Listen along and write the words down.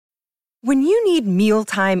When you need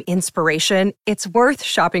mealtime inspiration, it's worth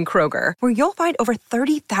shopping Kroger, where you'll find over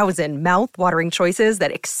 30,000 mouth-watering choices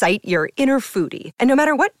that excite your inner foodie. And no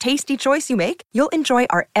matter what tasty choice you make, you'll enjoy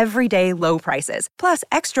our everyday low prices, plus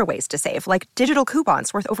extra ways to save, like digital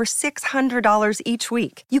coupons worth over $600 each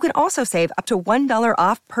week. You can also save up to $1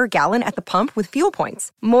 off per gallon at the pump with fuel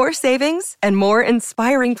points. More savings and more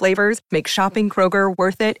inspiring flavors make shopping Kroger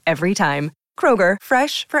worth it every time. Kroger,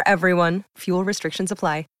 fresh for everyone. Fuel restrictions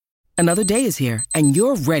apply. Another day is here, and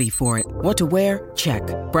you're ready for it. What to wear? Check.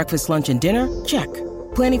 Breakfast, lunch, and dinner? Check.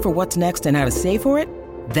 Planning for what's next and how to save for it?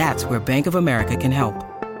 That's where Bank of America can help.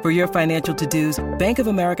 For your financial to-dos, Bank of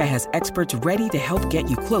America has experts ready to help get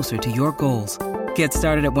you closer to your goals. Get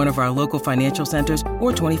started at one of our local financial centers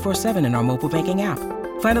or 24/7 in our mobile banking app.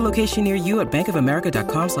 Find a location near you at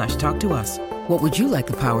bankofamerica.com/talktous. What would you like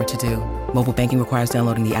the power to do? Mobile banking requires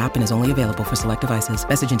downloading the app and is only available for select devices.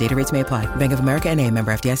 Message and data rates may apply. Bank of America N.A.,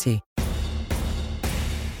 member FDIC.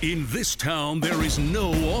 In this town, there is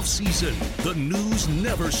no off-season. The news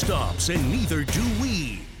never stops, and neither do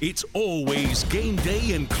we. It's always game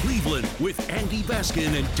day in Cleveland with Andy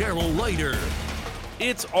Baskin and Daryl Ryder.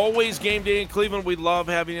 It's always game day in Cleveland. We love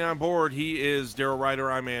having you on board. He is Daryl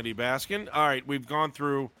Ryder. I'm Andy Baskin. All right, we've gone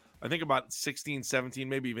through, I think, about 16, 17,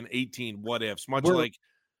 maybe even 18 what-ifs, much like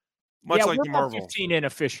the Marvel. 15 in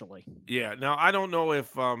officially. Yeah. Now, I don't know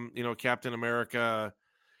if, Captain America...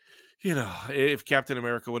 if Captain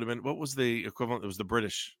America would have been, what was the equivalent? It was the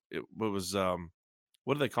British. It was,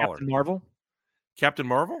 what do they call Captain her? Marvel? Captain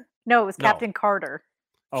Marvel? No, it was Captain Carter.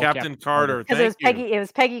 Oh, Captain Carter. Because it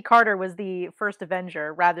was Peggy Carter was the first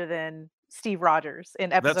Avenger rather than Steve Rogers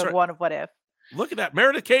in episode 1 of What If. Look at that.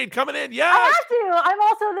 Meredith Cade coming in. Yes! I have to. I'm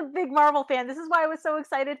also the big Marvel fan. This is why I was so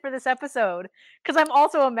excited for this episode, because I'm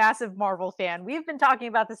also a massive Marvel fan. We've been talking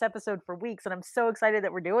about this episode for weeks, and I'm so excited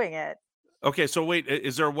that we're doing it. Okay, so wait,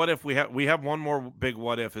 is there a what if? We have one more big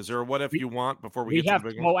what if. Is there a what if you want before we get to the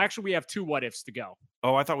big one? Well, actually, we have 2 what ifs to go.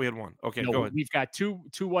 Oh, I thought we had one. Okay, go ahead. We've got two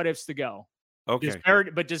what ifs to go. Okay.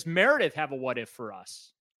 Does Meredith have a what if for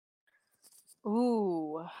us?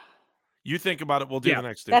 Ooh. You think about it. We'll do the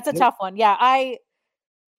next two. That's a tough one. Yeah,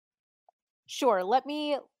 Sure. Let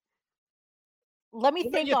me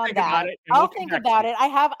think on that. I'll think about it.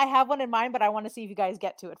 I have one in mind, but I want to see if you guys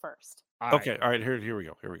get to it first. Okay. All right. Here we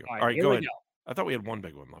go. All right. Go ahead. I thought we had one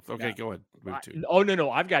big one left. Okay. Go ahead. Move to. Oh,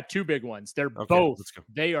 no. I've got 2 big ones. They're both. Let's go.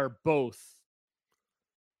 They are both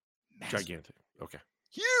massive. Gigantic. Okay.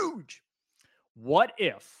 Huge. What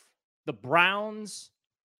if the Browns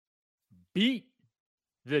beat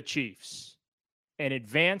the Chiefs and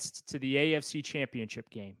advanced to the AFC Championship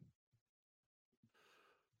game?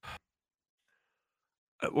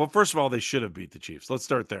 Well, first of all, they should have beat the Chiefs. Let's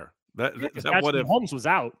start there. That what if Mahomes was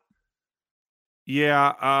out?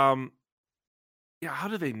 Yeah. How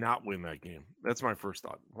did they not win that game? That's my first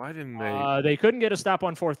thought. Why didn't they? They couldn't get a stop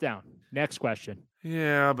on 4th down. Next question.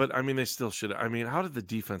 Yeah, but I mean, they still should. I mean, how did the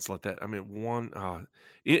defense let that? I mean,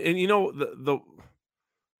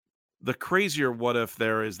 the crazier what if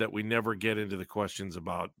there is that we never get into the questions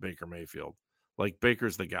about Baker Mayfield. Like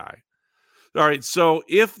Baker's the guy. All right, so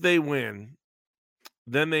if they win,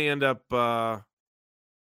 then they end up. Man,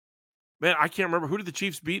 I can't remember who did the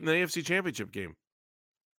Chiefs beat in the AFC Championship game.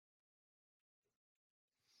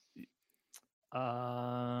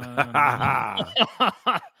 Was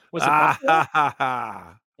it Buffalo?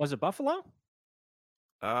 Was it Buffalo?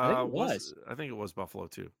 I think it was. I think it was Buffalo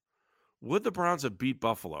too. Would the Browns have beat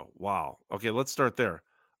Buffalo? Wow. Okay, let's start there.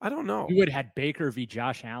 I don't know. You would have had Baker v.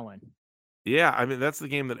 Josh Allen. Yeah, I mean that's the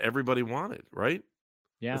game that everybody wanted, right?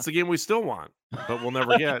 Yeah, it's the game we still want, but we'll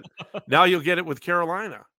never get. Now you'll get it with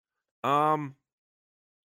Carolina. Oh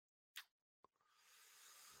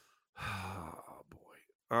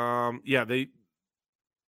boy. Yeah, the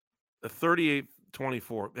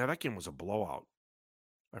 38-24. Yeah, that game was a blowout.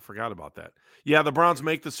 I forgot about that. Yeah, the Browns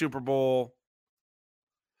make the Super Bowl.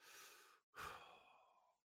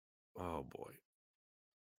 Oh boy.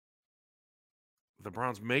 The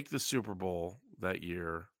Browns make the Super Bowl that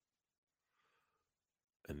year.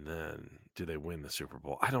 And then do they win the Super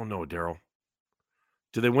Bowl? I don't know, Daryl.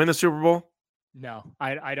 Do they win the Super Bowl? No,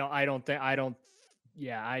 I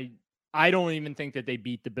don't even think that they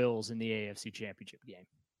beat the Bills in the AFC Championship game.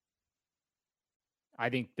 I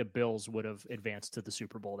think the Bills would have advanced to the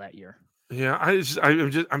Super Bowl that year. Yeah,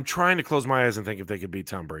 I'm trying to close my eyes and think if they could beat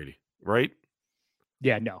Tom Brady, right?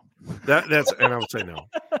 Yeah, no. That's and I would say no.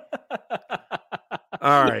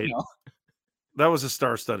 All right. No. That was a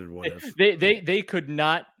star-studded what if. They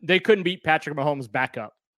couldn't beat Patrick Mahomes'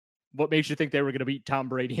 backup. What makes you think they were going to beat Tom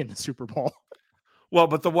Brady in the Super Bowl? Well,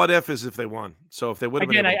 but the what if is if they won. So if they would have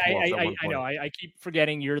been Again, able to pull off that one I know point. I keep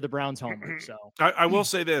forgetting you're the Browns homer. So I will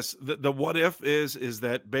say this: the what if is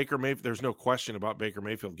that Baker Mayfield. There's no question about Baker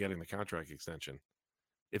Mayfield getting the contract extension.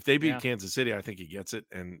 If they beat yeah. Kansas City, I think he gets it,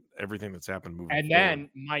 and everything that's happened moving And forward. then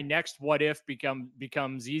my next what if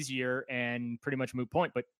becomes easier and pretty much moot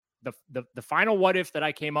point. But the final what if that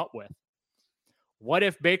I came up with: what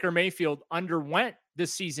if Baker Mayfield underwent the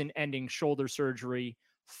season-ending shoulder surgery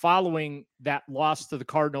following that loss to the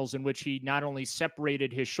Cardinals, in which he not only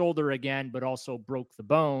separated his shoulder again but also broke the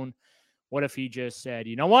bone? What if he just said,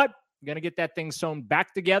 you know what? I'm going to get that thing sewn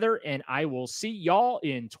back together, and I will see y'all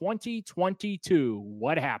in 2022.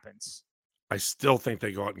 What happens? I still think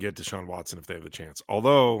they go out and get Deshaun Watson if they have the chance.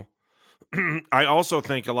 Although I also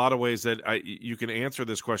think a lot of ways that you can answer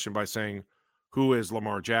this question by saying, who is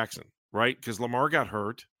Lamar Jackson, right? Because Lamar got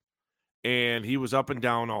hurt and he was up and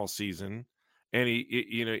down all season. And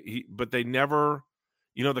but they never,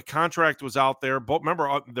 the contract was out there. But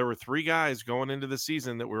remember, there were 3 guys going into the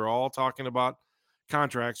season that we were all talking about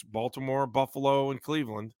contracts: Baltimore, Buffalo, and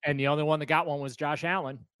Cleveland. And the only one that got one was Josh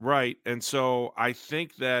Allen. Right. And so I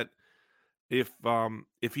think that if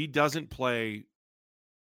he doesn't play,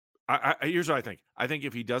 here's what I think. I think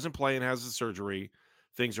if he doesn't play and has the surgery,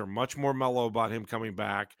 things are much more mellow about him coming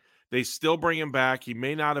back. They still bring him back. He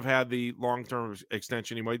may not have had the long-term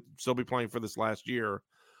extension. He might still be playing for this last year.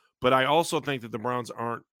 But I also think that the Browns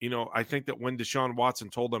aren't, I think that when Deshaun Watson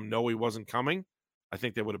told them no, he wasn't coming, I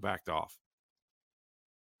think they would have backed off.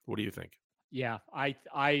 What do you think? Yeah, I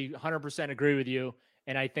 100% agree with you.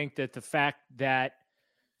 And I think that the fact that,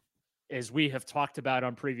 as we have talked about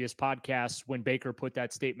on previous podcasts, when Baker put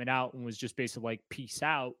that statement out and was just basically like, peace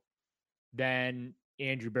out, then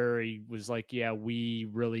Andrew Berry was like, yeah, we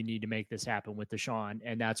really need to make this happen with Deshaun.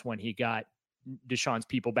 And that's when he got Deshaun's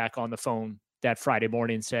people back on the phone that Friday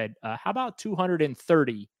morning and said, how about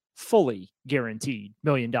 230 fully guaranteed $1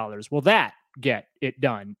 million? Will that get it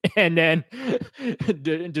done? And then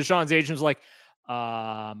Deshaun's agent was like,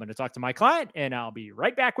 I'm going to talk to my client and I'll be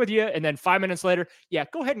right back with you. And then 5 minutes later, yeah,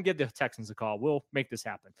 go ahead and give the Texans a call. We'll make this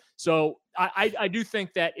happen. So I do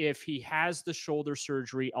think that if he has the shoulder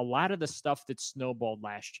surgery, a lot of the stuff that snowballed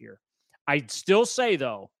last year, I'd still say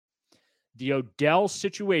though, the Odell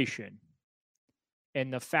situation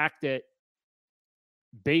and the fact that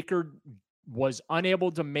Baker was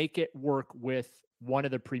unable to make it work with one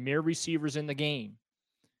of the premier receivers in the game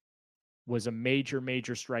was a major,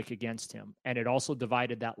 major strike against him. And it also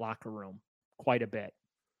divided that locker room quite a bit.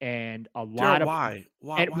 And a lot of why?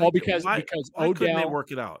 Because Odell couldn't they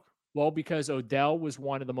work it out? Well, because Odell was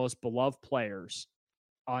one of the most beloved players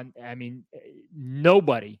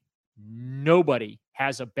nobody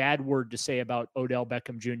has a bad word to say about Odell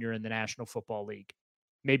Beckham Jr. in the National Football League,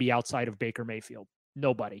 maybe outside of Baker Mayfield.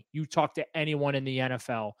 Nobody. You talk to anyone in the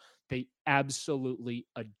NFL, they absolutely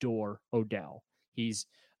adore Odell. He's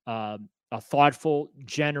a thoughtful,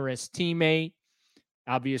 generous teammate.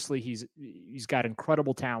 Obviously, he's got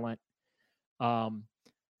incredible talent.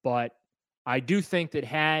 But I do think that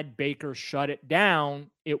had Baker shut it down,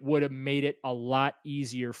 it would have made it a lot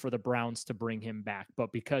easier for the Browns to bring him back.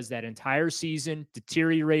 But because that entire season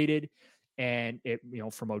deteriorated, and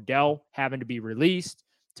from Odell having to be released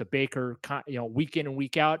to Baker, week in and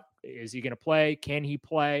week out, is he going to play? Can he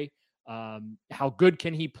play? How good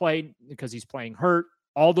can he play? Because he's playing hurt.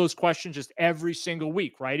 All those questions just every single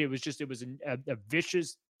week, right? It was a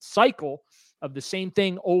vicious cycle of the same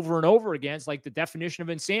thing over and over again. It's like the definition of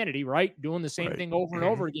insanity, right? Doing the same thing over and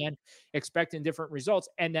over again, expecting different results.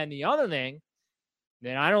 And then the other thing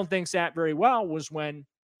that I don't think sat very well was when,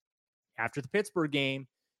 after the Pittsburgh game,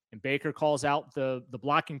 and Baker calls out the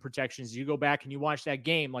blocking protections, you go back and you watch that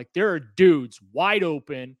game, like there are dudes wide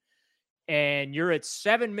open, and you're at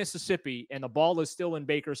 7 Mississippi and the ball is still in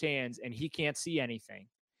Baker's hands and he can't see anything,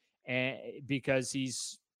 and because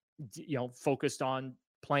he's focused on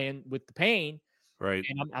playing with the pain. Right.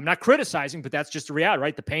 And I'm not criticizing, but that's just the reality,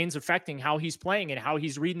 right? The pain's affecting how he's playing and how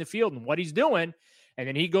he's reading the field and what he's doing. And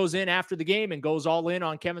then he goes in after the game and goes all in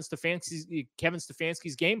on Kevin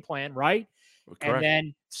Stefanski's game plan, right? And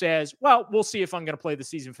then says, well, we'll see if I'm going to play the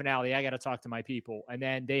season finale. I got to talk to my people. And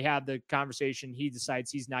then they have the conversation. He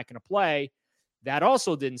decides he's not going to play. That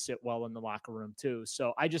also didn't sit well in the locker room too.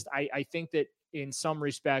 So I think that in some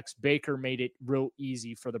respects, Baker made it real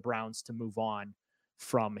easy for the Browns to move on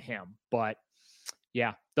from him. But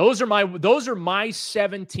yeah, those are my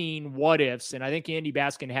 17 what ifs, and I think Andy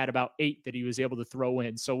Baskin had about 8 that he was able to throw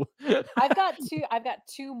in. So I've got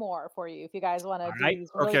two more for you if you guys want to do these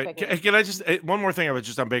really quickly. Can I just one more thing? I was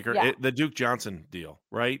just on Baker, Yeah. the Duke Johnson deal,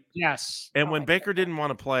 right? Yes. And when Baker didn't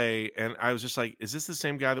want to play, and I was just like, is this the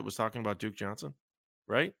same guy that was talking about Duke Johnson?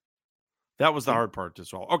 right? That was the hard part to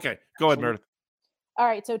solve. Okay, go ahead, Meredith. All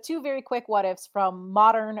right, so 2 very quick what ifs from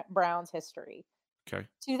modern Browns history. Okay.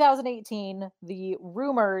 2018, the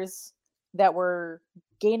rumors that were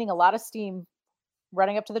gaining a lot of steam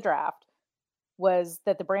running up to the draft was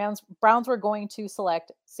that the Browns were going to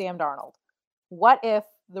select Sam Darnold. What if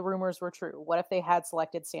the rumors were true? What if they had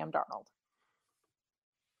selected Sam Darnold?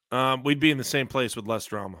 We'd be in the same place with less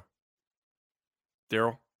drama.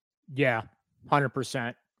 Daryl? Yeah,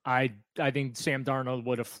 100%. I think Sam Darnold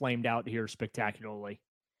would have flamed out here spectacularly.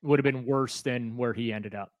 Would have been worse than where he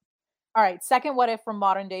ended up. All right, second what if from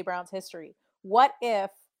modern day Browns history. What if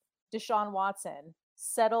Deshaun Watson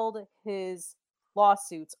settled his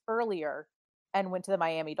lawsuits earlier and went to the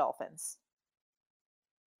Miami Dolphins?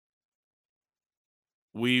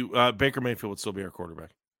 Baker Mayfield would still be our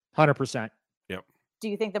quarterback. 100%. Yep. Do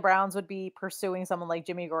you think the Browns would be pursuing someone like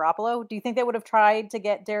Jimmy Garoppolo? Do you think they would have tried to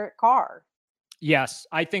get Derek Carr? Yes,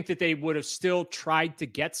 I think that they would have still tried to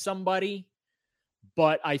get somebody,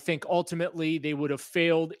 but I think ultimately they would have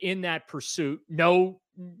failed in that pursuit. No,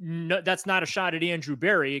 that's not a shot at Andrew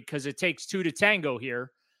Berry because it takes 2 to tango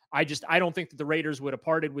here. I don't think that the Raiders would have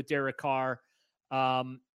parted with Derek Carr.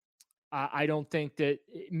 I don't think that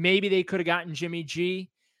maybe they could have gotten Jimmy G,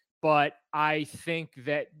 but I think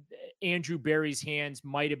that Andrew Berry's hands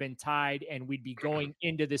might have been tied, and we'd be going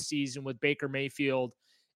into the season with Baker Mayfield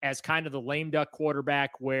as kind of the lame duck quarterback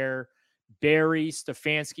where Berry,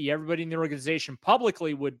 Stefanski, everybody in the organization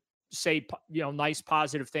publicly would say, nice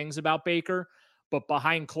positive things about Baker, but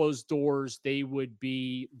behind closed doors, they would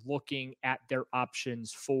be looking at their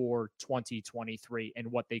options for 2023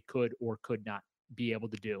 and what they could or could not be able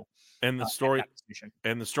to do. And the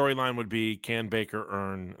storyline would be, can Baker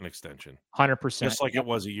earn an extension? 100%. Just like it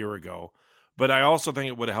was a year ago. But I also think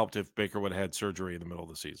it would have helped if Baker would have had surgery in the middle of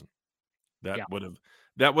the season. That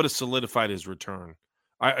would have solidified his return.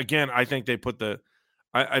 I think they put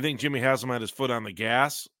I think Jimmy Haslam had his foot on the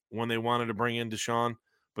gas when they wanted to bring in Deshaun,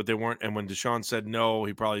 but they weren't. And when Deshaun said no,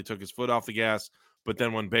 he probably took his foot off the gas. But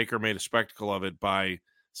then when Baker made a spectacle of it by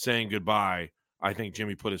saying goodbye, I think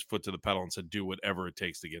Jimmy put his foot to the pedal and said, do whatever it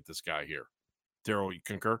takes to get this guy here. Daryl, you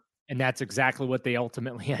concur? And that's exactly what they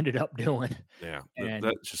ultimately ended up doing. Yeah,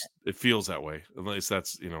 it feels that way. At least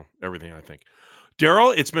that's, everything I think.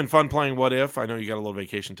 Daryl, it's been fun playing What If. I know you got a little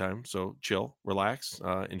vacation time, so chill, relax,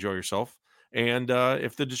 enjoy yourself. And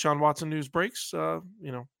if the Deshaun Watson news breaks,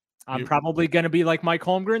 I'm probably going to be like Mike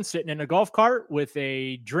Holmgren, sitting in a golf cart with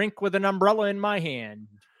a drink with an umbrella in my hand.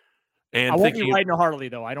 And I won't be riding a Harley,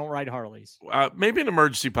 though. I don't ride Harleys. Maybe an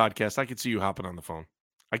emergency podcast. I could see you hopping on the phone.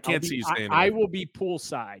 I can't see you staying. I will be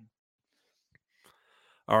poolside.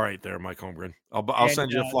 All right, there, Mike Holmgren. I'll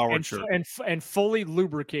send you a flowered shirt and fully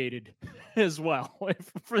lubricated as well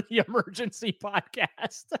for the emergency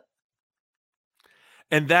podcast.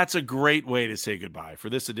 And that's a great way to say goodbye for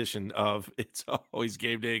this edition of It's Always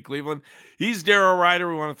Game Day in Cleveland. He's Daryl Ryder.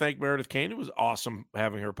 We want to thank Meredith Kane. It was awesome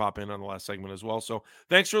having her pop in on the last segment as well. So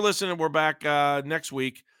thanks for listening. We're back next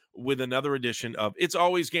week with another edition of It's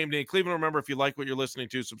Always Game Day in Cleveland. Remember, if you like what you're listening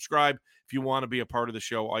to, subscribe. If you want to be a part of the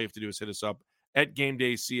show, all you have to do is hit us up at Game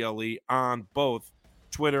Day CLE on both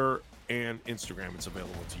Twitter and Instagram. It's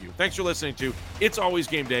available to you. Thanks for listening to It's Always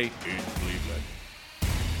Game Day in Cleveland.